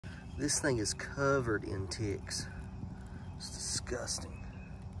This thing is covered in ticks. It's disgusting.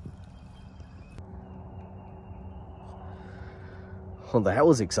 Well, that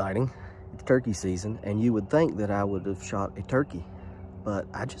was exciting. It's turkey season, and you would think that I would have shot a turkey, but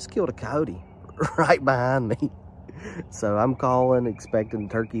I just killed a coyote right behind me. So I'm calling, expecting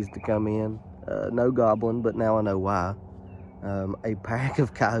turkeys to come in. No gobbling, but now I know why. A pack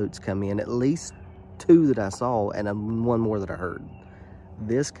of coyotes come in, at least 2 that I saw, and one more that I heard.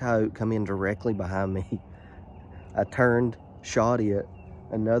 This coyote come in directly behind me. I turned, shot it.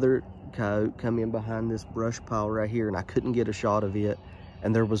 Another coyote come in behind this brush pile right here, and I couldn't get a shot of it.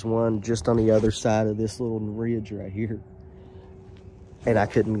 And there was one just on the other side of this little ridge right here. And I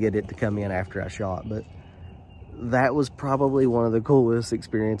couldn't get it to come in after I shot. But that was probably one of the coolest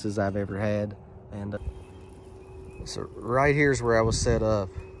experiences I've ever had. And so right here's where I was set up.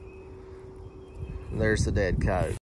 There's the dead coyote.